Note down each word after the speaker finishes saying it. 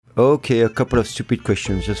Okay, a couple of stupid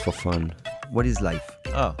questions just for fun. What is life?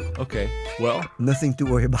 Oh, okay. Well, Nothing to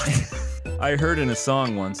worry about. I heard in a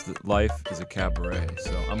song once that life is a cabaret,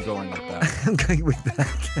 so I'm going with that. I'm going with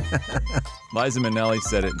that. Liza Minnelli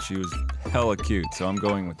said it and she was hella cute, so I'm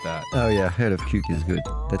going with that. Oh yeah, head of cute is good.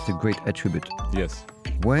 That's a great attribute. Yes.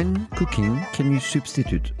 When cooking, can you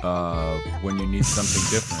substitute When you need something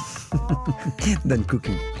different. than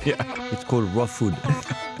cooking? Yeah. It's called raw food.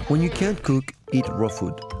 When you can't cook, eat raw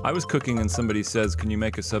food. I was cooking and somebody says, "Can you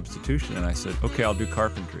make a substitution?" And I said, "Okay, I'll do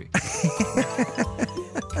carpentry."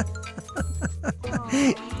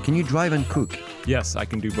 Can you drive and cook? Yes, I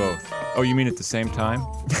can do both. Oh, you mean at the same time?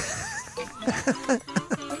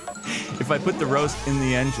 If I put the roast in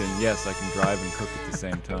the engine, yes, I can drive and cook at the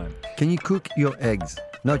same time. Can you cook your eggs?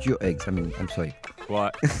 Not your eggs, I'm sorry.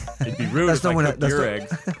 Well, it'd be rude if I cooked your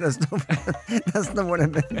eggs. That's not what I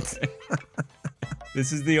meant.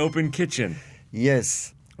 This is the open kitchen.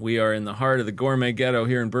 Yes. We are in the heart of the gourmet ghetto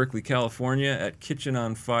here in Berkeley, California at Kitchen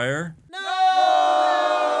on Fire.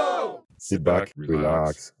 Sit back,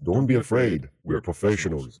 relax. Don't be afraid. We're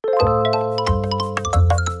professionals.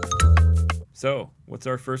 So, what's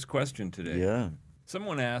our first question today? Yeah.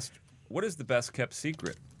 Someone asked, what is the best kept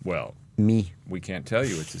secret? Well, Me. we can't tell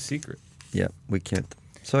you. It's a secret. Yeah, we can't.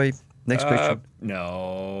 Sorry. Next question.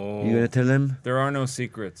 No. You gonna tell them? There are no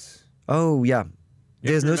secrets. Oh yeah. You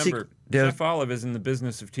There's have no to remember, secret. Chef Olive is in the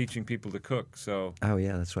business of teaching people to cook, so Oh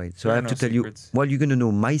yeah, that's right. So There I are have no to tell secrets. you. Well, you're gonna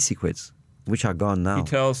know my secrets, which are gone now. he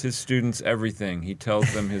tells his students everything. He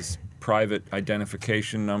tells them his private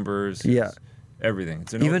identification numbers, his Yeah. everything.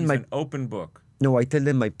 It's Even he's my- an open book. No, I tell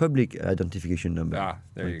them my public identification number.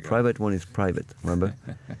 There My you go. private one is private. Remember?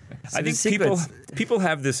 So I the think people secrets-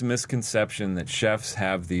 have this misconception that chefs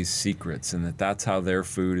have these secrets and that that's how their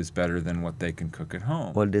food is better than what they can cook at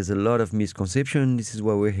home. Well, there's a lot of misconception. This is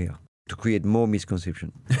why we're here to create more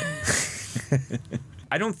misconception.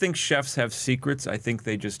 I don't think chefs have secrets. I think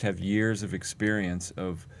they just have years of experience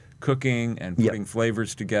of cooking and Yeah. putting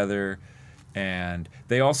flavors together. And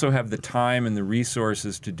they also have the time and the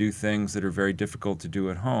resources to do things that are very difficult to do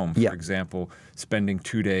at home. For Yeah. example, spending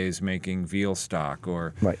 2 days making veal stock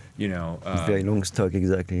or, Right. It's very long stock,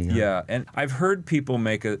 exactly. yeah. And I've heard people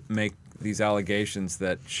make these allegations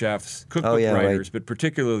that chefs, cookbook Oh, yeah, writers, right. but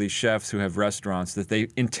particularly chefs who have restaurants, that they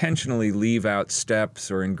intentionally leave out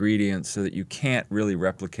steps or ingredients so that you can't really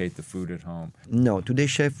replicate the food at home. No,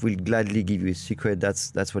 today's chef will gladly give you a secret.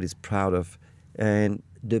 That's what he's proud of. And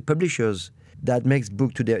the publishers that makes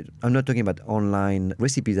book today, I'm not talking about online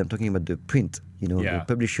recipes, I'm talking about the print. Yeah. The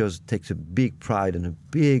publishers takes a big pride and a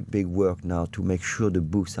big work now to make sure the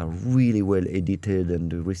books are really well edited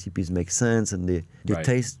and the recipes make sense and they Right.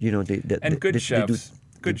 taste, And good they chefs,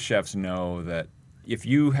 do- chefs know that if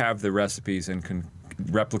you have the recipes and can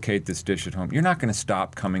replicate this dish at home, you're not going to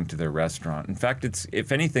stop coming to their restaurant. In fact,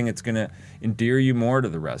 if anything, it's going to endear you more to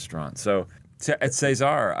the restaurant. So at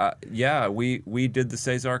César, we did the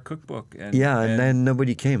César cookbook. And then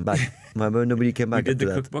nobody came back. Remember, nobody came we back did the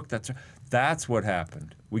after that. cookbook. That's what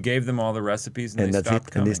happened. We gave them all the recipes, and And they that's stopped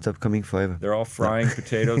it. coming. And they stopped coming forever. They're all frying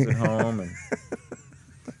potatoes at home and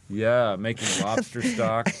making lobster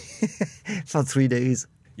stock. For 3 days.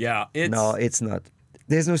 Yeah, No, it's not.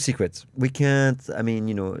 There's no secrets. We can't. I mean,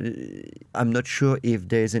 I'm not sure if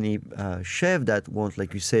there's any chef that wants,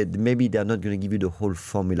 like you said, maybe they're not going to give you the whole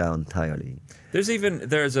formula entirely. There's a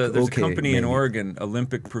Okay, company in maybe. Oregon,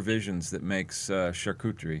 Olympic Provisions, that makes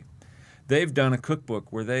charcuterie. They've done a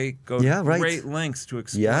cookbook where they go to Yeah, right. great lengths to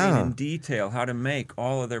explain Yeah. in detail how to make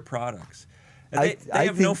all of their products. And I they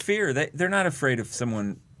have no think- fear. They're not afraid of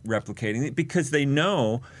someone replicating it because they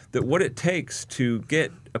know that what it takes to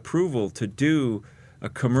get approval to do a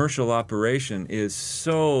commercial operation is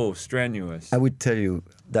so strenuous. I would tell you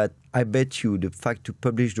that I bet you the fact to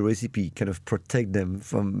publish the recipe kind of protect them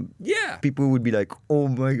from Yeah. people would be like, oh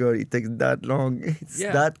my God, it takes that long. It's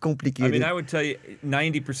Yeah. that complicated. I mean, I would tell you,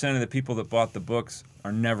 90% of the people that bought the books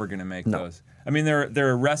are never going to make No. those. I mean, there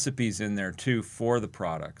are recipes in there too for the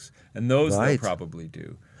products, and those Right. they'll probably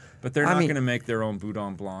do. But they're I not mean- going to make their own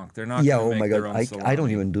boudin blanc. They're not yeah, going oh to my make their God, own I salami.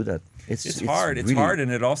 don't even do that. It's hard. It's really- hard,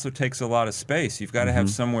 and it also takes a lot of space. You've got to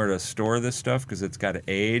have somewhere to store this stuff because it's got to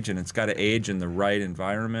age, and it's got to age in the right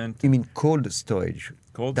environment. You mean cold storage?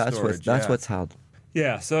 Cold That's storage, That's yeah. what's hard.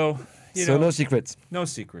 Yeah, so, So no secrets. no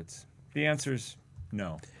secrets. The answer's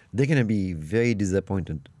no. They're gonna be very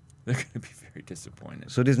disappointed. They're going to be very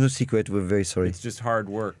disappointed. So there's no secret. We're very sorry. It's just hard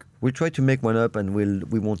work. We'll try to make one up, and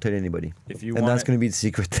we won't tell anybody. If you and want that's it- going to be the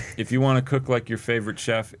secret. If you want to cook like your favorite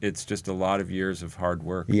chef, it's just a lot of years of hard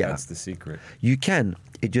work. Yeah. That's the secret. You can.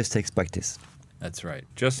 It just takes practice. That's right.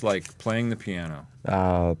 Just like playing the piano.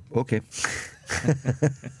 Okay.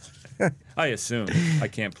 I assume. I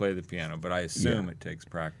can't play the piano, but I assume it takes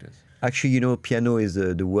practice. Actually, piano is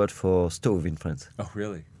the word for stove in France. Oh,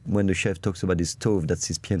 really? When the chef talks about his stove, that's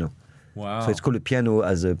his piano. Wow. So it's called a piano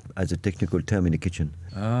as a technical term in the kitchen.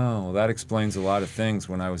 Oh, well, that explains a lot of things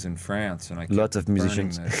when I was in France and I kept Lots of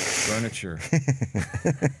musicians. burning the furniture.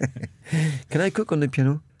 Can I cook on the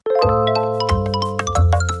piano?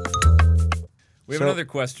 We have So- another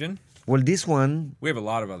question. Well, this one We have a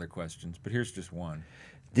lot of other questions, but here's just one.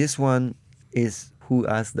 is who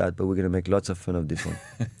asked that, but we're going to make lots of fun of this one.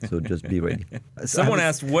 So just be ready. Someone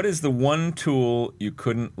asked, what is the one tool you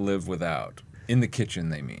couldn't live without? In the kitchen,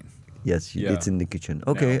 they mean. Yes, Yeah. it's in the kitchen.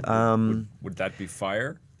 Okay, Now, would that be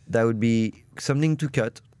fire? that would be something to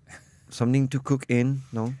cut, something to cook in,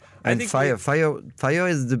 no? I And think fire. Fire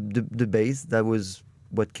is the base. That was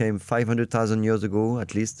what came 500,000 years ago,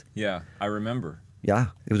 at least. Yeah, I remember. Yeah,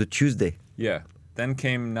 it was a Tuesday. Yeah. Then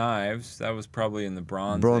came knives. That was probably in the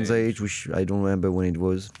Bronze Age, which I don't remember when it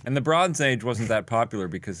was. And the Bronze Age wasn't that popular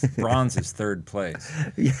because bronze is third place.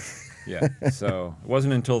 Yeah. Yeah. So it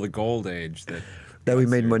wasn't until the Gold Age that We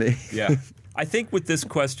made money. Yeah. I think with this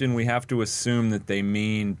question, we have to assume that they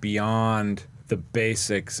mean beyond the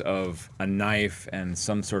basics of a knife and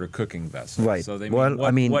some sort of cooking vessel. Right. So they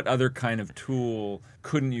Well, mean, what other kind of tool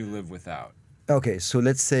couldn't you live without? Okay, so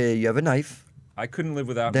let's say you have a knife. I couldn't live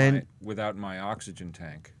without my oxygen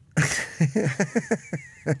tank.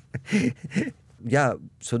 Yeah,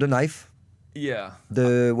 so the knife, Yeah.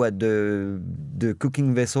 the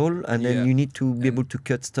cooking vessel, and then Yeah. you need to be able to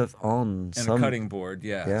cut stuff on And a cutting board,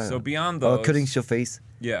 yeah. Yeah. So beyond those, or cutting your face.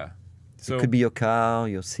 yeah. So It could be your car,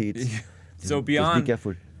 your seats. so Just beyond be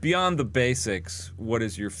careful. beyond the basics, what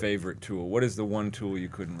is your favorite tool? What is the one tool you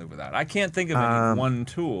couldn't live without? I can't think of any one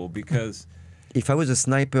tool because If I was a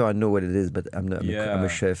sniper, I know what it is, but I'm not. I'm a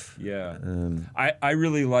chef. Yeah. Um, I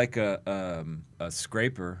really like a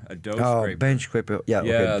scraper, a dough scraper. bench scraper. Yeah.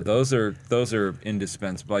 Yeah, Okay. those are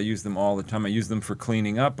indispensable. I use them all the time. I use them for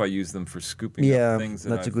cleaning up. I use them for scooping Yeah, up things that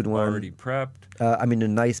that's a I've good one. already prepped. I mean, a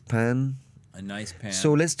nice pan. A nice pan.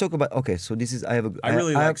 So let's talk about. Okay, so this is. I have a. I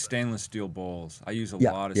really I like have- stainless steel bowls. I use a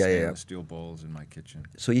Yeah, lot of yeah, yeah, stainless yeah. steel bowls in my kitchen.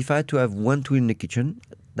 So if I had to have one tool in the kitchen,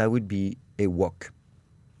 that would be a wok.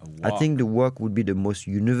 A I wok. think the wok would be the most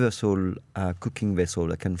universal cooking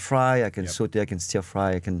vessel. I can fry, I can Yep. saute, I can stir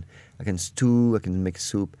fry, I can stew, I can make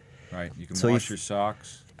soup. Right. You can So wash if- your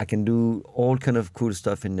socks. I can do all kind of cool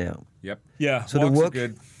stuff in there. Yep. Yeah. So woks the are wok,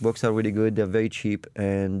 good. woks are really good. They're very cheap,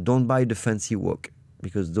 and don't buy the fancy wok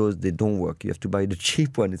because those they don't work. You have to buy the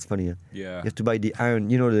cheap one. It's funny. Yeah. You have to buy the iron.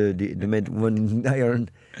 You know the made one iron.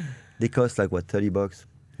 They cost like what, $30?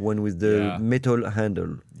 One with the Yeah. metal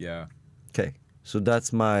handle. Yeah. Okay, so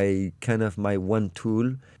that's my kind of my one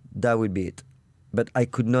tool. That would be it. But I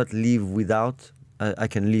could not live without. I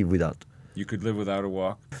can live without. You could live without a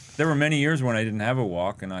wok. There were many years when I didn't have a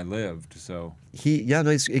wok and I lived. So Yeah, no,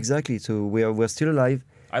 it's exactly. So we're still alive.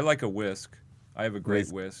 I like a whisk. I have a great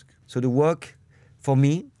Whisk. whisk. So the wok, for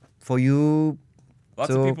me, for you,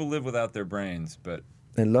 Lots So- of people live without their brains, but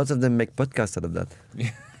and lots of them make podcasts out of that.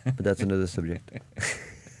 But that's another subject.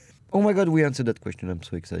 Oh my God, we answered that question. I'm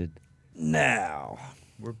so excited. Now,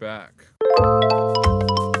 we're back.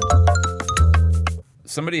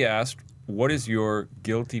 Somebody asked, what is your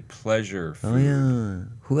guilty pleasure food? oh yeah,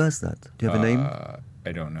 who asked that? Do you have a name?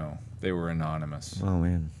 I don't know. They were anonymous. Oh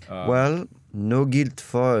man. Well, no guilt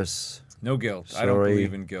for us. No guilt. I don't Sorry.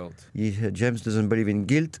 believe in guilt. James doesn't believe in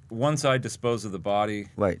guilt. Once I dispose of the body,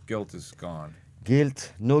 Right. guilt is gone.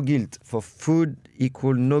 Guilt, no guilt. For food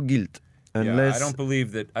equal no guilt. Unless I don't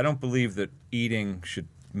believe that eating should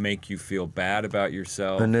make you feel bad about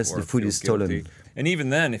yourself. Unless or the food feel is stolen. guilty. And even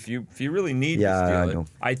then, if you really need Yeah, to I steal it, know.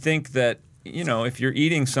 I think that if you're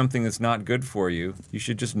eating something that's not good for you, you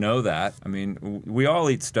should just know that. I mean, we all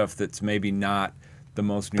eat stuff that's maybe not the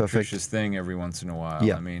most nutritious thing every once in a while.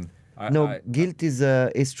 Yeah. I mean, guilt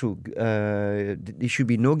is true. It should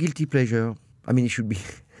be no guilty pleasure. I mean, it should be.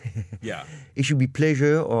 Yeah. It should be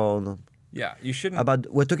pleasure or no. Yeah, you shouldn't.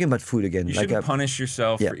 We're talking about food again. You like shouldn't punish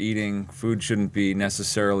yourself Yeah. for eating. Food shouldn't be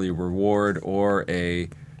necessarily a reward or a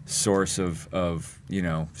source of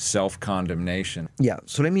self-condemnation. Yeah.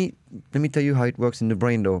 So let me tell you how it works in the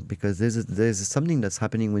brain, though, because there's something that's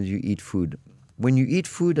happening when you eat food. When you eat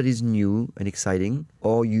food that is new and exciting,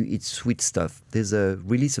 or you eat sweet stuff, there's a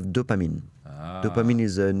release of dopamine. Dopamine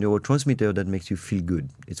is a neurotransmitter that makes you feel good.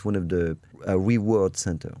 It's one of the reward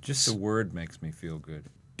center. Just the word makes me feel good.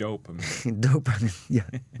 Dope. I mean. Dope, yeah,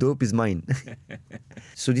 dope is mine.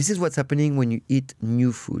 So this is what's happening when you eat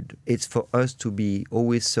new food. It's for us to be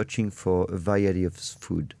always searching for a variety of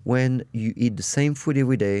food. When you eat the same food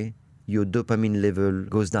every day, your dopamine level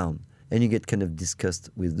goes down and you get kind of disgust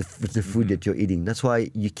with the food that you're eating. That's why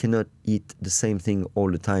you cannot eat the same thing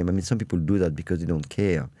all the time. I mean, some people do that because they don't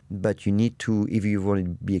care. But you need to, if you want to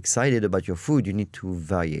be excited about your food, you need to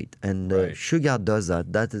variate. And Right. sugar does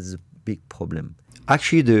that. That is a big problem.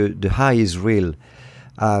 Actually, the high is real.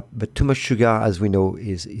 But too much sugar, as we know,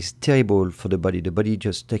 is terrible for the body. The body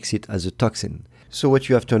just takes it as a toxin. So what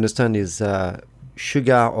you have to understand is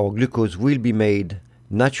sugar or glucose will be made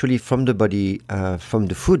naturally from the body, from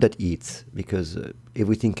the food that eats, because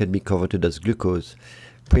everything can be converted as glucose,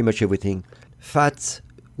 pretty much everything. Fats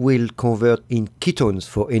will convert in ketones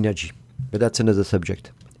for energy, but that's another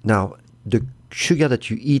subject. Now, the sugar that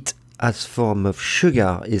you eat as form of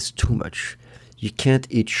sugar is too much. You can't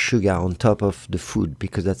eat sugar on top of the food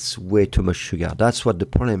because that's way too much sugar. That's what the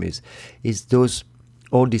problem is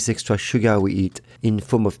all this extra sugar we eat in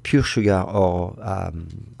form of pure sugar or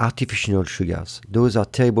artificial sugars. Those are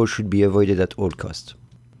terrible, should be avoided at all costs.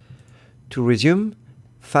 To resume,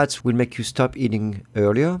 fats will make you stop eating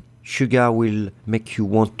earlier. Sugar will make you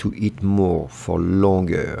want to eat more for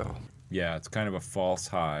longer. Yeah, it's kind of a false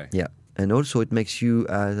high. Yeah, and also it makes you,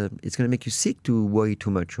 it's going to make you sick to worry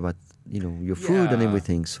too much about your food and Yeah.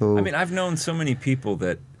 everything. So I mean, I've known so many people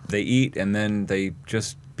that they eat and then they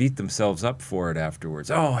just beat themselves up for it afterwards.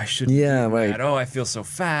 Oh, I shouldn't have eaten right. that. Oh, I feel so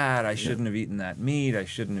fat. I shouldn't have eaten that meat. I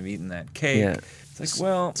shouldn't have eaten that cake. Yeah. It's like,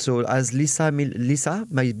 well, So as Lisa,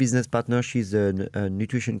 my business partner, she's a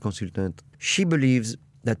nutrition consultant. She believes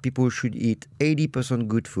that people should eat 80%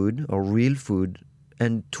 good food or real food,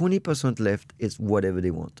 and 20% left is whatever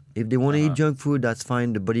they want. If they want to eat junk food, that's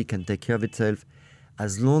fine. The body can take care of itself.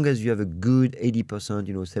 As long as you have a good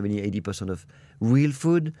 80%, 70, 80% of real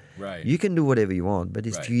food, Right. you can do whatever you want. But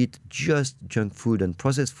if Right. you eat just junk food and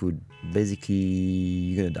processed food, basically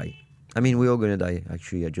you're going to die. I mean, we're all going to die,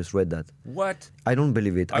 actually. I just read that. what? I don't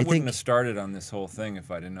believe it. I wouldn't think have started on this whole thing if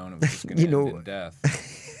I'd have known it was just going You to know- end in death.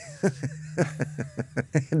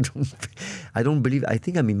 I don't believe. I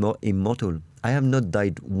think I'm immortal. I have not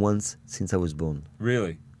died once since I was born.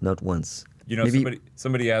 Really? Not once. You know, Maybe-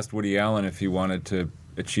 somebody asked Woody Allen if he wanted to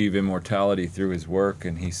achieve immortality through his work,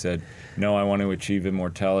 and he said, "No, I want to achieve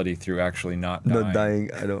immortality through actually not dying." Not dying.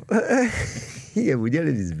 I know. Yeah, Woody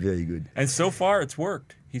Allen is very good. And so far, it's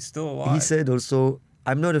worked. He's still alive. He said also,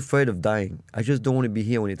 "I'm not afraid of dying. I just don't want to be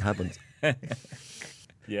here when it happens."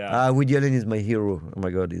 "Yeah, Woody Allen is my hero. Oh my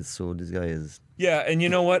God, this guy is. yeah." And you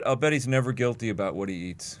know what? I'll bet he's never guilty about what he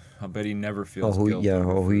eats. I'll bet he never feels guilt.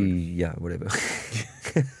 over food. Whatever.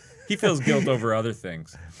 He feels guilt over other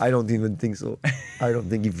things. I don't even think so. I don't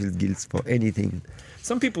think he feels guilt for anything.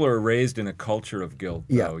 Some people are raised in a culture of guilt,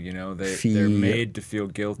 Yeah. though. You know, they're Fear. made to feel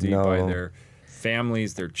guilty No. by their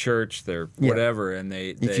families, their church, their Yeah. whatever, and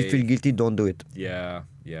they If you feel guilty, don't do it. yeah,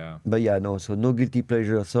 yeah. But yeah, no. So no guilty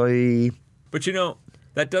pleasure. Sorry. But you know,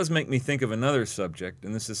 that does make me think of another subject,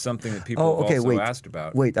 and this is something that people Oh, have okay. also Wait. asked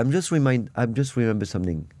about. Wait. I'm just remember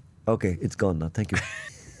something. Okay, it's gone now. Thank you.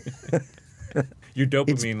 Your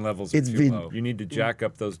dopamine levels are it's too been- low. You need to jack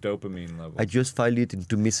up those dopamine levels. I just filed it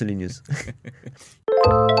into miscellaneous.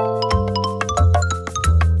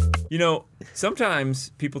 You know,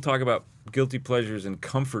 sometimes people talk about guilty pleasures and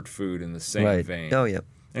comfort food in the same Right. vein. Oh yeah.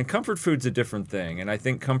 And comfort food's a different thing. And I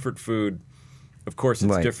think comfort food, of course,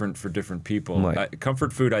 it's Right. different for different people. Right.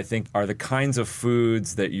 Comfort food, I think, are the kinds of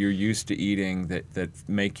foods that you're used to eating that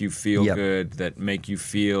make you feel Yep. good, that make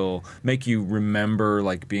you remember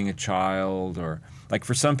like being a child, or like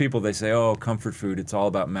for some people they say, oh, comfort food, it's all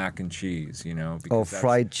about mac and cheese, you know. Or because that's-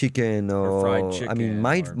 fried chicken. Or fried I mean,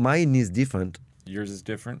 chicken, or- mine is different. Yours is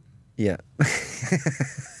different. Yeah.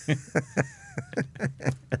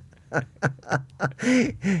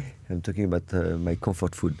 I'm talking about my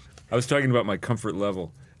comfort food. I was talking about my comfort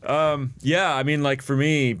level. Yeah, I mean, like for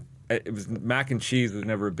me, it was mac and cheese was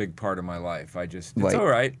never a big part of my life. It's Right. all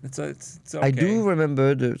right. It's okay. I do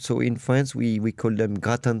remember, so in France, we call them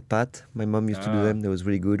gratin pâte. My mom used to do them. They was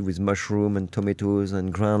really good with mushroom and tomatoes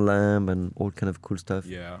and ground lamb and all kind of cool stuff.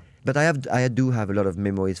 Yeah. But I do have a lot of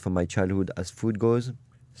memories from my childhood as food goes.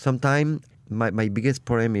 Sometimes my biggest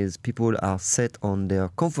problem is people are set on their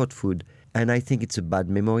comfort food, and I think it's a bad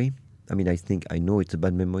memory. I mean, I know it's a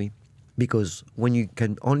bad memory. Because when you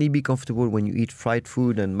can only be comfortable when you eat fried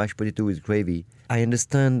food and mashed potato with gravy, I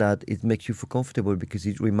understand that it makes you feel comfortable because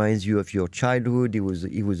it reminds you of your childhood. It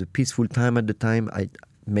was a peaceful time at the time.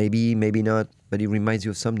 Maybe not, but it reminds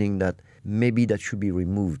you of something that maybe that should be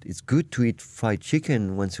removed. It's good to eat fried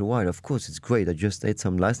chicken once in a while. Of course, it's great. I just ate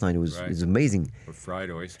some last night. It was amazing. Or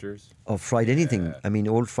fried oysters. Or fried anything. I mean,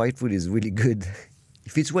 all fried food is really good.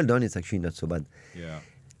 If it's well done, it's actually not so bad. Yeah.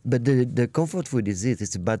 But the comfort food is it.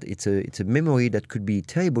 It's a memory that could be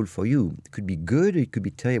terrible for you. It could be good, it could be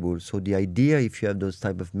terrible. So the idea, if you have those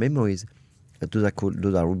type of memories, those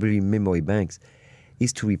are really memory banks,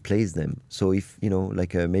 is to replace them. So if,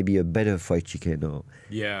 like maybe a better fried chicken or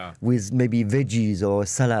with maybe veggies or a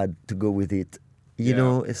salad to go with it. You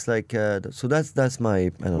know, it's like, so that's my, I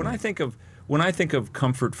don't know. When I think of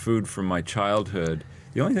comfort food from my childhood,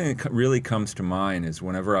 the only thing that really comes to mind is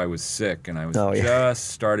whenever I was sick and I was just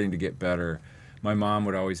starting to get better, my mom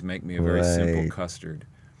would always make me a very simple custard.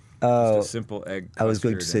 Just a simple egg custard. I was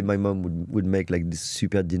going to say my mom would make like this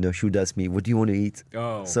super dinner. She would ask me, what do you want to eat?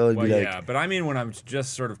 Oh, so it'd be like, but I mean when I was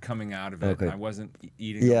just sort of coming out of it and I wasn't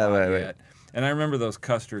eating a lot yet. And I remember those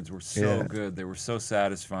custards were so good. They were so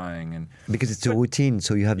satisfying. Because it's a routine,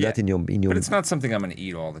 so you have that in your... But it's not something I'm going to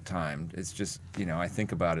eat all the time. It's just, I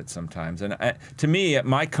think about it sometimes. And to me,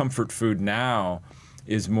 my comfort food now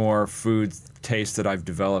is more food taste that I've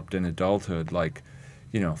developed in adulthood, like,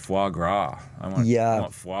 foie gras. I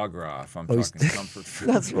want foie gras if I'm talking comfort food.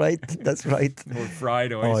 That's right. Or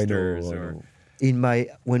fried oysters. I know.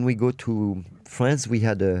 When we go to France, we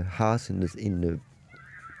had a house in the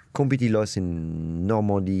completely lost in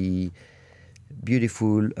Normandy,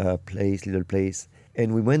 beautiful little place.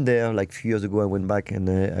 And we went there like a few years ago. I went back and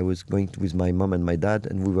I was going with my mom and my dad,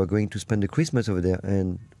 and we were going to spend the Christmas over there.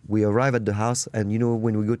 And we arrive at the house, and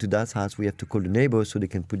when we go to that house, we have to call the neighbors so they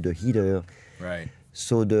can put the heater. Right.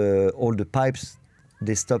 So all the pipes,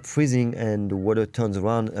 they stop freezing and the water turns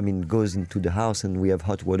around, goes into the house, and we have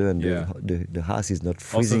hot water, and the house is not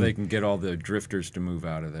freezing. Also, they can get all the drifters to move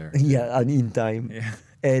out of there. Yeah, and in time. Yeah.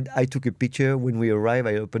 And I took a picture. When we arrived,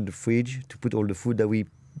 I opened the fridge to put all the food that we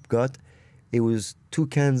got. It was 2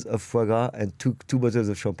 cans of foie gras and two bottles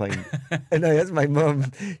of champagne. And I asked my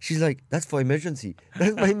mom, she's like, that's for emergency.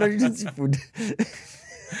 That's my emergency food.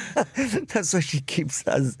 That's what she keeps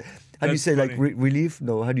as, how do you say, like relief?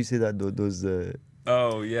 No, how do you say that? Those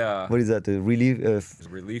oh, yeah. What is that? Relief?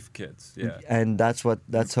 Relief kits, yeah. And that's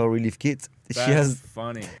her relief kit. That's she has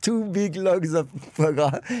funny. 2 big logs of foie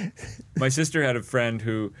gras. My sister had a friend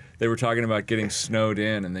who they were talking about getting snowed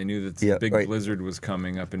in, and they knew that the big blizzard was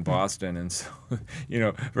coming up in Boston. And so,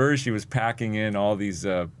 for her, she was packing in all these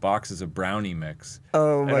boxes of brownie mix.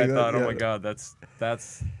 Oh, my God. And I thought, oh, my God, that's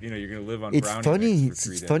you're going to live on brownie mix for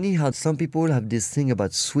 3 days. It's funny how some people have this thing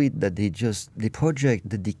about sweet that they project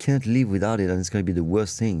that they can't live without it, and it's going to be the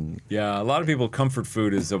worst thing. Yeah, a lot of people, comfort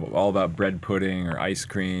food is all about bread pudding or ice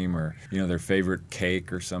cream or, their favorite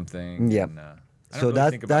cake or something. Yeah. And, so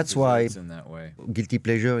that's why in that way. Guilty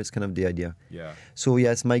pleasure is kind of the idea. Yeah. So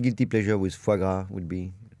yes, my guilty pleasure with foie gras would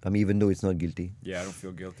be, even though it's not guilty. Yeah, I don't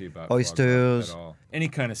feel guilty about oysters foie gras at all. Any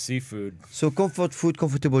kind of seafood. So comfort food,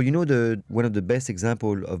 comfortable. One of the best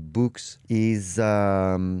example of books is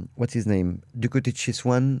what's his name? Du côté de chez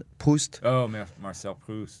Swann, Proust. Oh, Marcel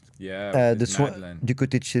Proust. Yeah. Du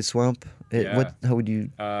côté de chez Swamp. How would you?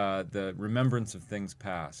 The Remembrance of Things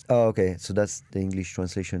Past. Oh, okay. So that's the English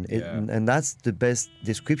translation. And that's the best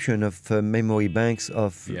description of memory banks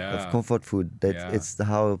of comfort food. It's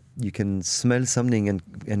how you can smell something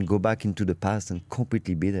and go back into the past and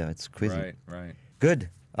completely be there. It's crazy. Right. Good.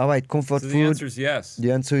 All right, comfort food. The answer is yes.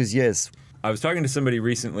 The answer is yes. I was talking to somebody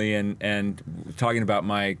recently and talking about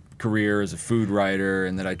my career as a food writer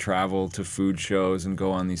and that I travel to food shows and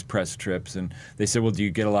go on these press trips. And they said, well, do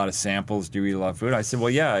you get a lot of samples? Do you eat a lot of food? I said,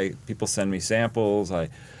 well, yeah, people send me samples. I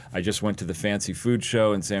just went to the fancy food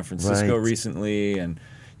show in San Francisco recently, and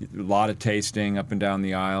a lot of tasting up and down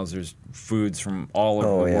the aisles. There's foods from all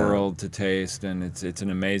over the world to taste, and it's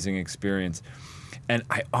an amazing experience. And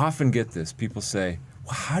I often get this. People say,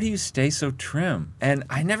 well, how do you stay so trim? And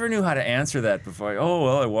I never knew how to answer that before.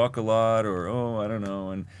 I walk a lot, or, I don't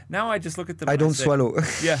know. And now I just look at them I don't swallow.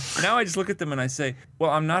 Yeah, now I just look at them and I say, well,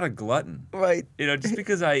 I'm not a glutton. Right. Just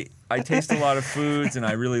because I taste a lot of foods and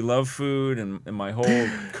I really love food and my whole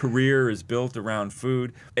career is built around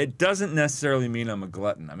food, it doesn't necessarily mean I'm a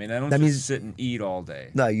glutton. I don't just sit and eat all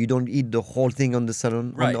day. No, you don't eat the whole thing on the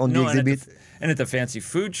salon, on the exhibit. And at the fancy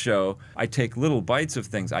food show, I take little bites of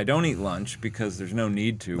things. I don't eat lunch because there's no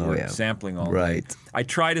need to. We're sampling all day. I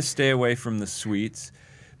try to stay away from the sweets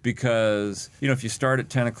because, if you start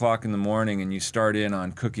at 10 o'clock in the morning and you start in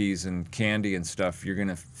on cookies and candy and stuff, you're going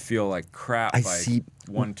to feel like crap by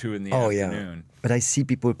 1, 2 in the afternoon. But I see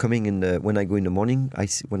people coming when I go in the morning.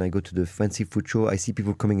 When I go to the fancy food show, I see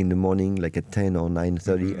people coming in the morning, like at 10 or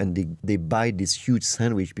 9:30, and they buy this huge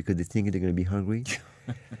sandwich because they think they're going to be hungry.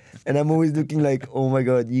 And I'm always looking like, oh my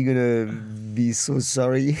God, you're going to be so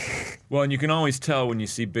sorry. Well, and you can always tell when you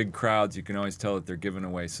see big crowds, you can always tell that they're giving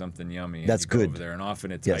away something yummy. And That's you go good. over there, and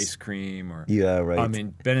often it's Yes. ice cream or Yeah, right. I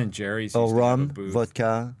mean, Ben and Jerry's Or used to have a rum, booth.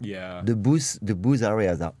 vodka. Yeah. The booze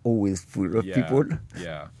areas are always full of people.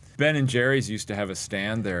 Yeah. Ben and Jerry's used to have a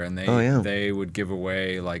stand there, and they would give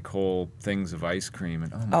away like whole things of ice cream.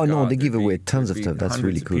 And no, God, they give there'd away be- tons of there'd be stuff. That's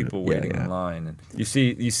hundreds really cool. Of people waiting in line, and you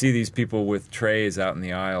see these people with trays out in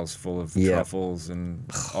the aisles full of truffles and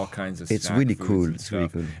all kinds of. It's snack really foods cool. and It's really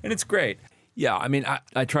stuff. cool. And it's great. Yeah, I mean,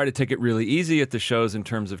 I try to take it really easy at the shows in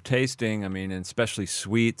terms of tasting. I mean, and especially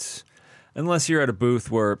sweets, unless you're at a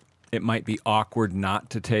booth where it might be awkward not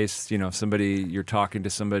to taste. You know, you're talking to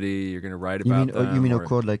somebody, you're going to write about them. You mean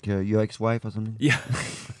awkward like your ex-wife or something? Yeah.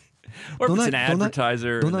 Or if it's an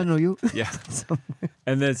advertiser. Don't I know you? Yeah.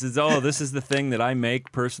 And this is the thing that I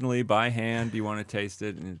make personally by hand. Do you want to taste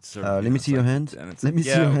it? And it's sort of, let me see your hands. Let me see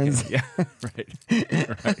your hands. Yeah, right.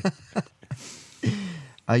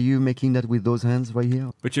 Are you making that with those hands right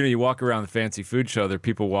here? But you walk around the fancy food show, there are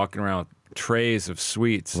people walking around with trays of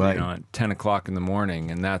sweets, right. At 10 o'clock in the morning,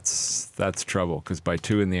 and that's trouble, because by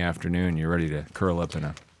 2 in the afternoon, you're ready to curl up in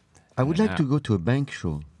a I would like to go to a bank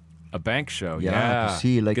show. A bank show, to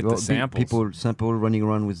see like get the samples. people sample running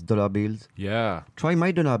around with dollar bills. Yeah. Try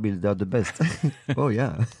my dollar bills; they're the best. Oh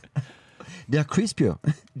yeah, they're crispier.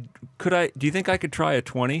 Do you think I could try a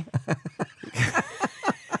 20?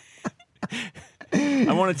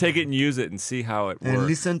 I want to take it and use it and see how it works. And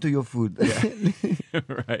listen to your food. Yeah.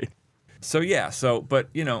 Right. But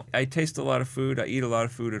I taste a lot of food. I eat a lot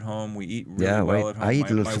of food at home. We eat really well at home. I eat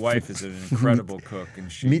a lot my of wife food. is an incredible cook,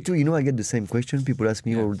 and she. Me too. I get the same question. People ask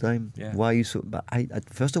me all the time, why are you so... But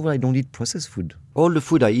first of all, I don't eat processed food. All the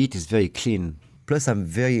food I eat is very clean. Plus, I'm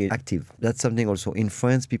very active. That's something also. In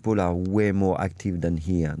France, people are way more active than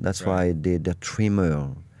here. That's why they're trimmer.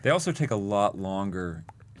 They also take a lot longer.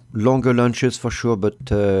 Longer lunches for sure, but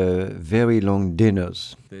very long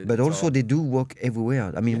dinners. But also they do walk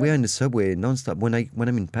everywhere. I mean, we're in the subway nonstop. When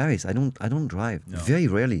I'm in Paris, I don't drive. No. Very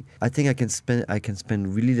rarely. I think I can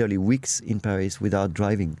spend really weeks in Paris without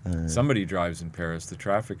driving. Somebody drives in Paris. The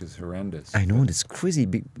traffic is horrendous. I know, it's crazy.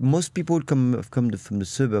 Most people come from the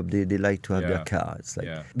suburb. They like to have their car. It's like,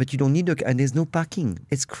 but you don't need a car, and there's no parking.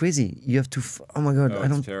 It's crazy. You have to. Oh my God!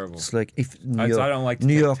 It's terrible. It's like if I don't like to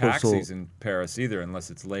New take York taxis also, in Paris either, unless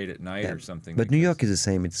it's late at night or something. But New York is the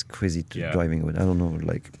same. It's crazy driving. I don't know.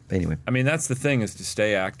 Anyway. I mean, that's the thing, is to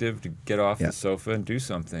stay active, to get off the sofa and do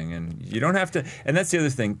something. And you don't have to. And that's the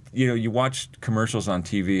other thing. You watch commercials on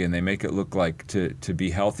TV and they make it look like to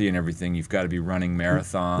be healthy and everything, you've got to be running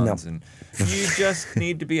marathons. And you just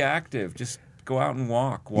need to be active. Just go out and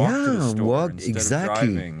walk. Walk to the store instead of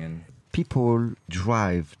driving. And people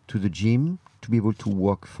drive to the gym to be able to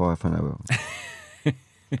walk for half an hour.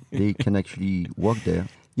 They can actually walk there.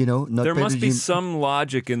 Not there must the be gym. some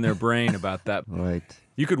logic in their brain about that. Right.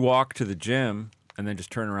 You could walk to the gym and then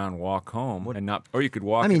just turn around and walk home, or you could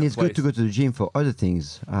walk. I mean, it's good to go to the gym for other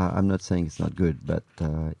things. I'm not saying it's not good, but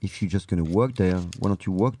if you're just going to work there, why don't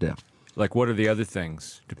you work there? Like, what are the other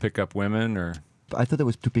things? To pick up women, or I thought that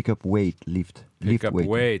was to pick up lift up weight.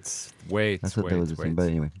 weights. I thought that was the same, but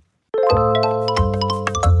anyway.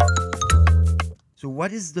 So,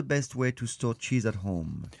 what is the best way to store cheese at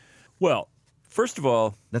home? Well, first of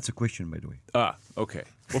all, that's a question, by the way. Okay.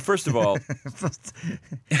 Well, first of all,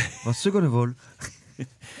 second of all,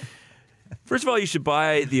 first of all, you should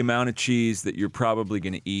buy the amount of cheese that you're probably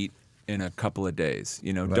going to eat in a couple of days.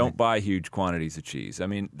 Don't buy huge quantities of cheese. I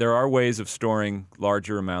mean, there are ways of storing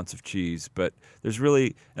larger amounts of cheese, but there's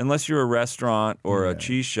really, unless you're a restaurant or a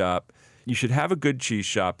cheese shop, you should have a good cheese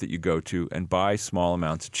shop that you go to and buy small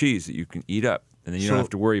amounts of cheese that you can eat up, and then you don't have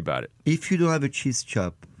to worry about it. If you don't have a cheese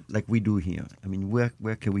shop like we do here, I mean, where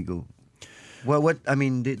can we go? Well, there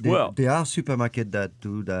are supermarkets that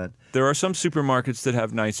do that. There are some supermarkets that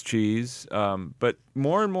have nice cheese, but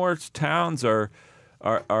more and more towns there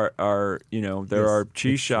are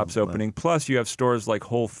cheese shops opening. Plus, you have stores like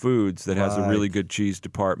Whole Foods that has a really good cheese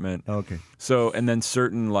department. Okay. So, and then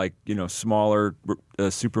certain smaller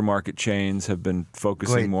supermarket chains have been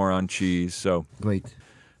focusing more on cheese. So great.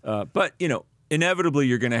 But inevitably,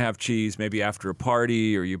 you're going to have cheese maybe after a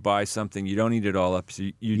party, or you buy something. You don't eat it all up, so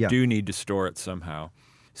you do need to store it somehow.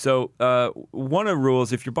 So one of the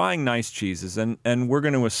rules, if you're buying nice cheeses, and we're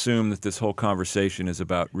going to assume that this whole conversation is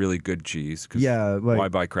about really good cheese, because why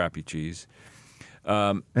buy crappy cheese?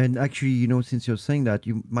 And actually, since you're saying that,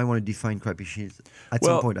 you might want to define crappy cheese at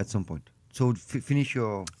some point. So finish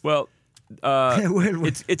your... Well...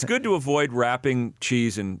 it's good to avoid wrapping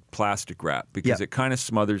cheese in plastic wrap, because it kind of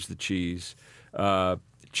smothers the cheese.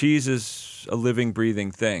 cheese is a living,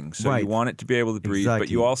 breathing thing, so Right. you want it to be able to breathe, but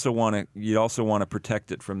Exactly. you also want to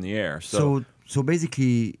protect it from the air. So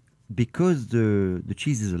basically, because the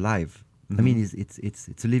cheese is alive, I mean,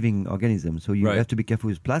 it's a living organism. So you Right. have to be careful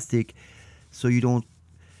with plastic, so you don't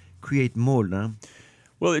create mold. Huh?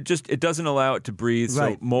 Well, it doesn't allow it to breathe,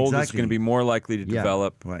 Right, so mold is exactly. going to be more likely to Yeah,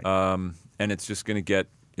 develop, right. and it's just going to get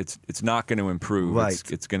it's not going to improve. Right.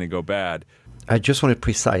 It's going to go bad. I just want to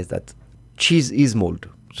precise that cheese is mold.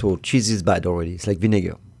 So cheese is bad already. It's like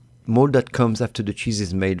vinegar. Mold that comes after the cheese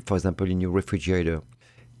is made, for example, in your refrigerator,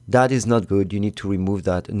 that is not good. You need to remove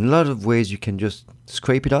that. In a lot of ways, you can just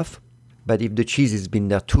scrape it off. But if the cheese has been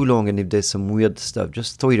there too long and if there's some weird stuff,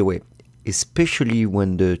 just throw it away. Especially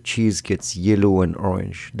when the cheese gets yellow and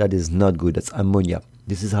orange. That is not good. That's ammonia.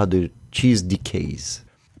 This is how the cheese decays.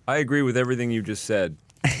 I agree with everything you just said,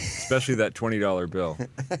 especially that $20 bill.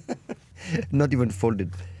 Not even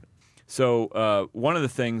folded. So one of the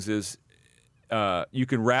things is you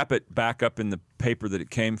can wrap it back up in the paper that it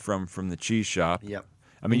came from the cheese shop. Yep.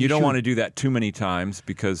 I mean, And you you don't should. want to do that too many times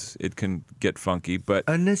because it can get funky. But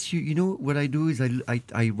Unless you know what I do is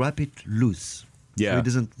I wrap it loose. Yeah. So it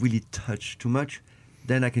doesn't really touch too much.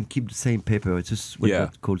 Then I can keep the same paper. It's just what's Yeah.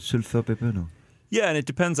 that called? Sulfur paper? No. yeah, and it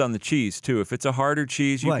depends on the cheese too. If it's a harder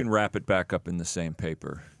cheese, you Right. can wrap it back up in the same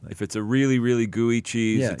paper. If it's a really, really gooey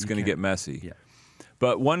cheese, Yeah, it's you going to can. get messy. Yeah.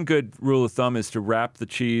 But one good rule of thumb is to wrap the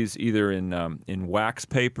cheese either in wax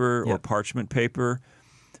paper or Yeah. parchment paper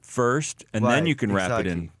first, and then Right, you can wrap it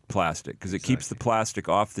in exactly. plastic because it keeps the plastic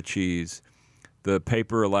off the cheese. The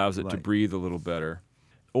paper allows it to Right. breathe a little better.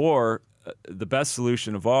 Or the best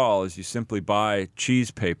solution of all is you simply buy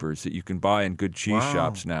cheese papers that you can buy in good cheese Wow.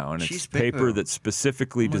 shops now, and Cheese it's paper paper. that's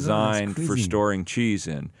specifically Oh my God, that's designed for crazy. storing cheese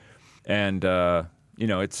in, and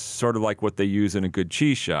it's sort of like what they use in a good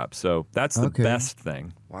cheese shop. So that's the Okay. best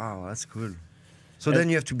thing. Wow, that's cool. So then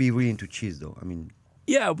you have to be really into cheese, though. I mean,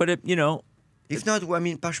 Yeah, but if not, I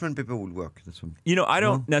mean, parchment paper would work. That's what. I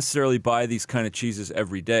don't necessarily buy these kind of cheeses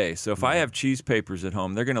every day. So if I have cheese papers at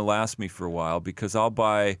home, they're going to last me for a while because I'll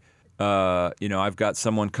buy, I've got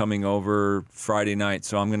someone coming over Friday night,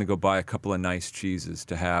 so I'm going to go buy a couple of nice cheeses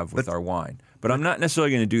to have with our wine. But I'm not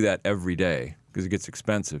necessarily going to do that every day because it gets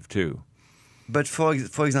expensive too. But for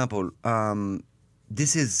example,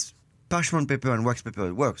 this is parchment paper and wax paper.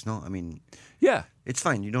 It works, no? I mean, Yeah. it's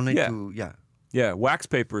fine. You don't need Yeah. to. Yeah. Yeah, wax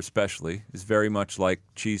paper especially is very much like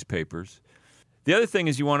cheese papers. The other thing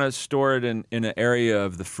is you want to store it in an area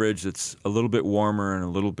of the fridge that's a little bit warmer and a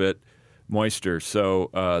little bit moister. So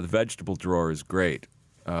the vegetable drawer is great.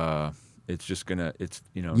 It's just not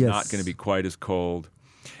Yes. gonna be quite as cold.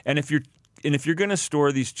 And if you're gonna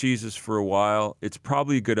store these cheeses for a while, it's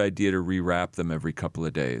probably a good idea to rewrap them every couple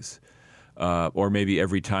of days, or maybe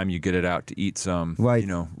every time you get it out to eat some, Right.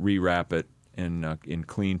 rewrap it in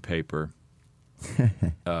clean paper.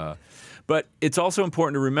 But it's also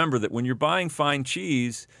important to remember that when you're buying fine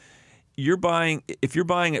cheese, if you're buying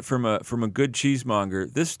it from a good cheesemonger,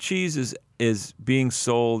 this cheese is being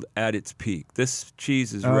sold at its peak. This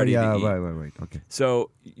cheese is ready to eat. Right. Okay. So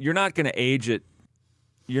you're not going to age it.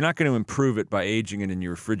 You're not going to improve it by aging it in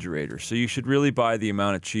your refrigerator. So you should really buy the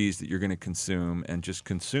amount of cheese that you're going to consume and just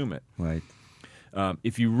consume it. Right.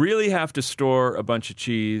 If you really have to store a bunch of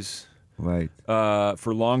cheese Right.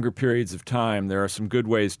 for longer periods of time, there are some good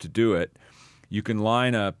ways to do it. You can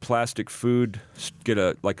line a plastic food, get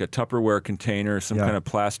a Tupperware container, some Yeah. kind of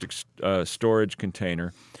plastic storage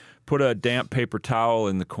container, put a damp paper towel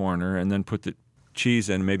in the corner, and then put the cheese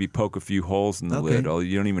in, maybe poke a few holes in the Okay. lid. Although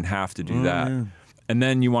you don't even have to do that. Yeah. And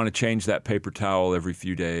then you want to change that paper towel every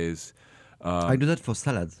few days. I do that for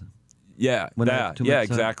salads, Yeah, When I have too yeah, much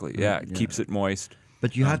salad. exactly. Yeah, it Yeah. keeps it moist.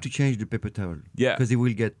 but you have to change the paper towel. Yeah. Because it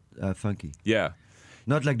will get funky. Yeah.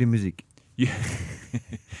 Not like the music.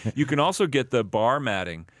 You can also get the bar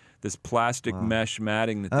matting, this plastic mesh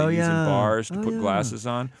matting that they Oh, use in yeah. bars to Oh, put yeah. glasses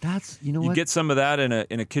on. That's you You what? get some of that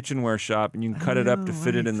in a kitchenware shop, and you can cut it up to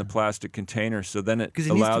fit it in the right. plastic container, so then it 'Cause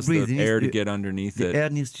it needs to allows breathe. the It needs air to to- get underneath the it. air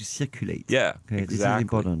needs to circulate. Yeah, Okay, this is exactly.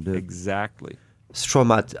 important. Exactly. Straw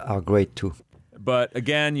mats are great too. But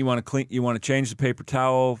again, you want to change the paper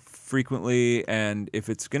towel frequently, and if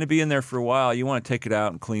it's going to be in there for a while, you want to take it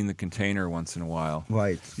out and clean the container once in a while.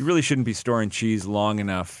 Right. You really shouldn't be storing cheese long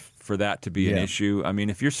enough for that to be an Yeah. issue. I mean,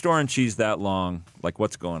 if you're storing cheese that long, like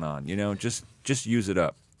what's going on? Just use it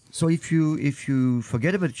up. So if you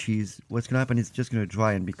forget about cheese, what's gonna happen is it's just gonna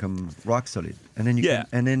dry and become rock solid. And then Yeah.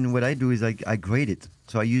 and then what I do is I grate it.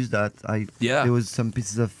 So I use that. Yeah. There was some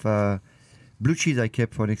pieces of blue cheese I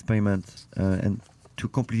kept for an experiment and to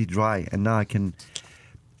completely dry, and now I can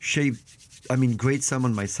grate some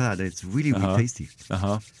on my salad. It's really really tasty.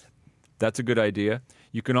 That's a good idea.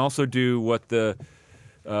 You can also do what the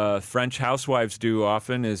French housewives do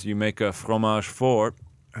often is you make a fromage fort,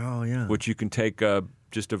 Oh yeah. which you can take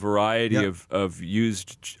just a variety Yeah.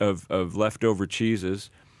 of leftover cheeses,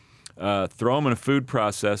 throw them in a food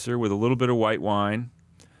processor with a little bit of white wine.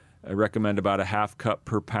 I recommend about a half cup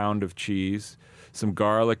per pound of cheese, some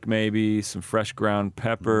garlic maybe, some fresh ground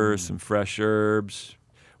pepper, some fresh herbs,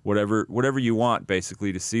 whatever you want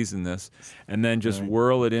basically to season this, and then just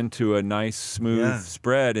whirl it into a nice smooth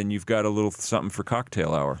spread, and you've got a little something for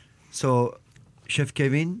cocktail hour. So, Chef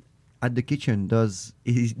Kevin at the kitchen does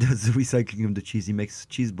the recycling of the cheese. He makes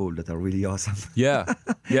cheese balls that are really awesome. Yeah,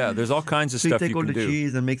 there's all kinds of So you stuff take you all can the do.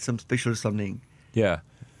 cheese and make some special something. Yeah.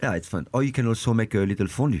 Yeah, it's fun. Or you can also make a little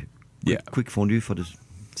fondue. Quick fondue for the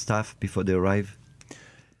staff before they arrive.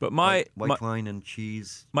 But White wine and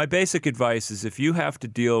cheese. my basic advice is if you have to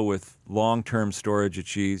deal with long-term storage of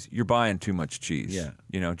cheese, you're buying too much cheese.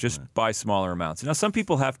 Yeah. Just buy smaller amounts. Now, some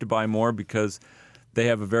people have to buy more because they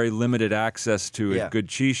have a very limited access to a good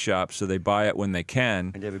cheese shop, so they buy it when they can.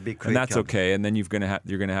 And they have a big crate and that's cupboard. okay. And then you're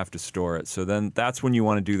gonna have to store it. So then that's when you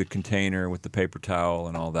want to do the container with the paper towel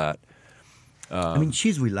and all that. I mean,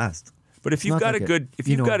 cheese will last. But if It's you've not got like a good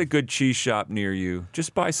you know- got a good cheese shop near you,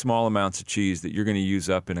 just buy small amounts of cheese that you're going to use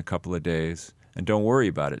up in a couple of days, and don't worry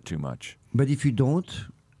about it too much. But if you don't,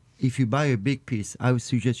 if you buy a big piece, I would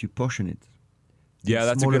suggest you portion it. Yeah, In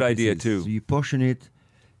that's a smaller good idea pieces. too. So you portion it,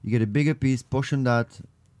 you get a bigger piece, portion that,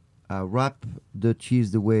 wrap the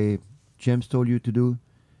cheese the way James told you to do,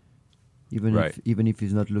 even if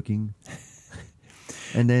he's not looking.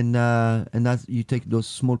 And then that's you take those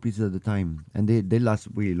small pieces at a time, and they last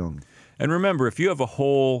really long. And remember, if you have a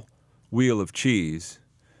whole wheel of cheese,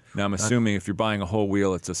 now I'm assuming if you're buying a whole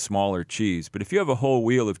wheel, it's a smaller cheese. But if you have a whole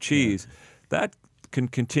wheel of cheese, that can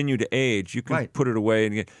continue to age. You can put it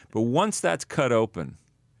away, but once that's cut open,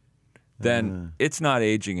 then it's not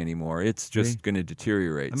aging anymore. It's just going to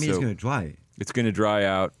deteriorate. I mean, it's going to dry. It's going to dry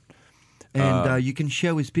out. And you can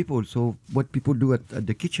share with people. So what people do at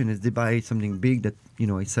the kitchen is they buy something big that,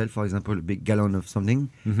 I sell, for example, a big gallon of something,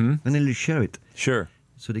 and then they share it. Sure.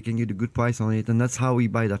 So they can get a good price on it. And that's how we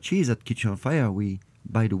buy that cheese at Kitchen on Fire. We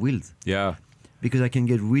buy the wheels. Yeah. Because I can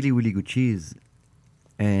get really, really good cheese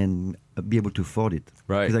and be able to afford it.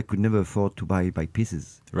 Right. Because I could never afford to buy by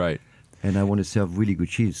pieces. Right. And I want to serve really good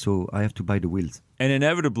cheese, so I have to buy the wheels. And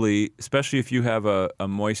inevitably, especially if you have a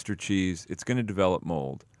moister cheese, it's going to develop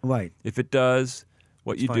mold. Right. If it does,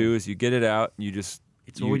 what It's you fine. do is you get it out and you just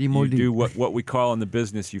It's already moldy. You do what we call in the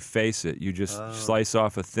business, you face it. You just slice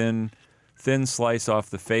off a thin slice off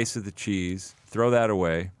the face of the cheese, throw that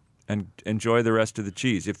away, and enjoy the rest of the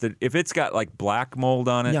cheese. If it's got like black mold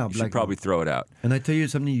on it, you should probably throw it out. And I tell you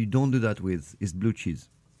something you don't do that with is blue cheese.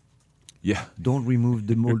 Yeah. Don't remove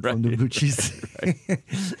the mold from the blue cheese.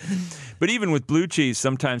 But even with blue cheese,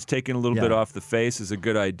 sometimes taking a little bit off the face is a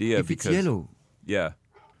good idea. If it's yellow. Yeah.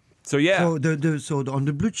 So yeah. So on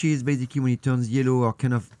the blue cheese, basically, when it turns yellow or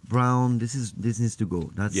kind of brown, this needs to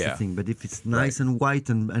go. That's the thing. But if it's nice and white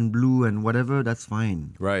and blue and whatever, that's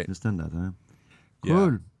fine. Right. Understand that, huh? Yeah.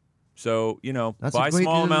 Cool. So That's buy a great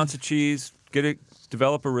small little- amounts of cheese.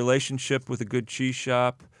 Develop a relationship with a good cheese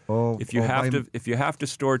shop. If you have to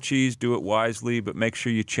store cheese, do it wisely, but make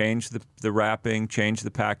sure you change the wrapping, change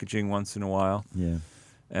the packaging once in a while. Yeah.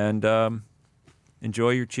 And enjoy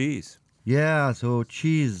your cheese. Yeah, so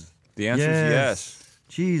cheese. The answer is yes.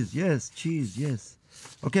 Cheese, yes, cheese, yes.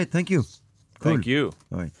 Okay, thank you. Cool. Thank you.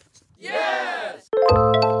 All right.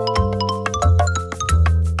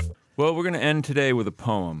 Well, we're going to end today with a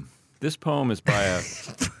poem. This poem is by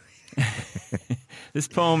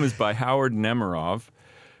Howard Nemerov,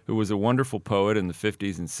 who was a wonderful poet in the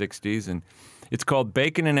 50s and 60s, and it's called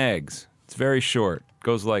Bacon and Eggs. It's very short. It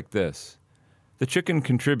goes like this. The chicken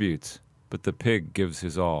contributes, but the pig gives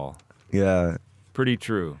his all. Yeah. Pretty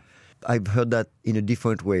true. I've heard that in a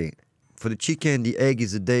different way. For the chicken, the egg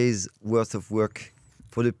is a day's worth of work.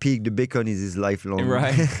 For the pig, the bacon is his lifelong.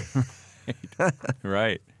 Right.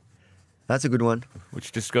 Right. That's a good one.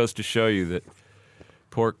 Which just goes to show you that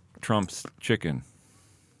pork trumps chicken.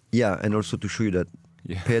 Yeah, and also to show you that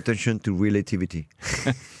pay attention to relativity.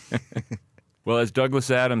 Well, as Douglas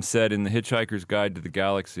Adams said in The Hitchhiker's Guide to the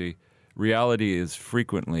Galaxy, reality is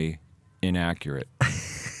frequently inaccurate.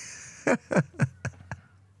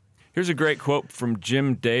 Here's a great quote from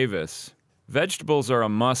Jim Davis. Vegetables are a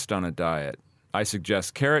must on a diet. I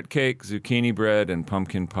suggest carrot cake, zucchini bread, and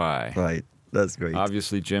pumpkin pie. Right. That's great.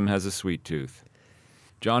 Obviously, Jim has a sweet tooth.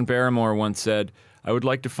 John Barrymore once said, I would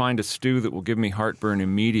like to find a stew that will give me heartburn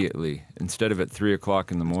immediately instead of at 3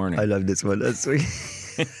 o'clock in the morning. I love this one. That's sweet.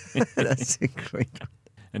 That's a great one.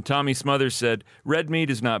 And Tommy Smothers said, red meat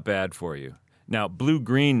is not bad for you. Now,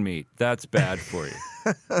 blue-green meat, that's bad for you.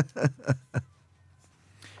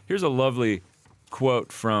 Here's a lovely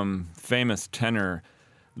quote from famous tenor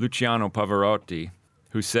Luciano Pavarotti,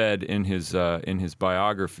 who said in his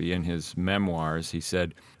biography, in his memoirs, he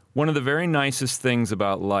said, "One of the very nicest things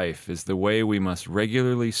about life is the way we must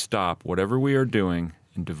regularly stop whatever we are doing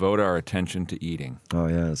and devote our attention to eating." Oh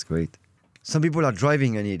yeah, that's great. Some people are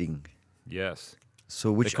driving and eating. Yes.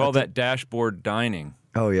 So which They call that dashboard dining.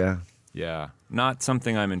 Oh yeah. Yeah. Not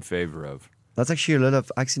something I'm in favor of. That's actually a lot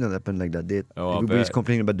of accidents happen like that. I'll Everybody's bet.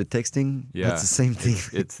 complaining about the texting. Yeah. That's the same thing.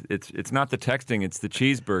 It's not the texting, it's the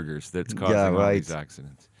cheeseburgers that's causing Yeah, all right. these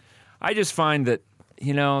accidents. I just find that,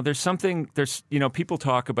 people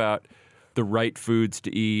talk about the right foods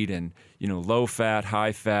to eat and, low fat,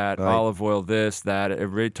 high fat, Right. olive oil, this, that.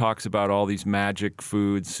 Everybody talks about all these magic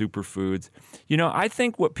foods, superfoods. I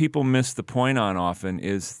think what people miss the point on often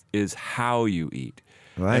is how you eat.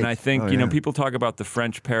 Right. And I think, Oh, yeah. people talk about the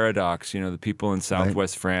French paradox, the people in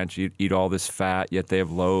Southwest France eat all this fat, yet they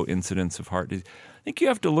have low incidence of heart disease. I think you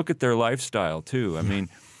have to look at their lifestyle, too. I mean,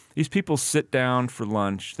 these people sit down for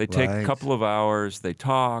lunch, they take a Right. couple of hours, they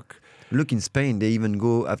talk. Look, in Spain, they even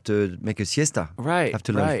go make a siesta. Right,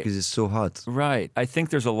 After lunch right. because it's so hot. Right. I think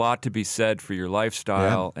there's a lot to be said for your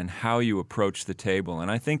lifestyle and how you approach the table.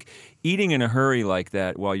 And I think eating in a hurry like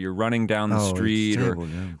that while you're running down the Oh, it's street terrible, or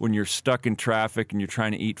yeah. when you're stuck in traffic and you're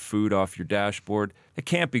trying to eat food off your dashboard, it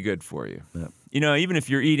can't be good for you. Yeah. Even if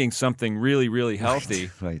you're eating something really, really healthy,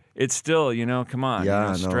 Right. it's still, come on. Yeah,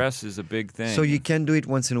 no. Stress is a big thing. So you can do it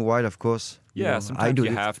once in a while, of course. Yeah, I sometimes do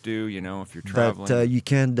you it. have to, if you're traveling. But you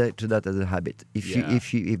can't do that as a habit. Yeah.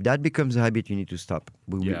 If that becomes a habit, you need to stop.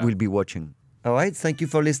 Yeah. We'll be watching. All right. Thank you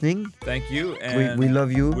for listening. Thank you, and we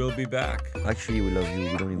love you. We'll be back. Actually, we love you.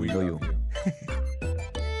 We don't even We know love you. you.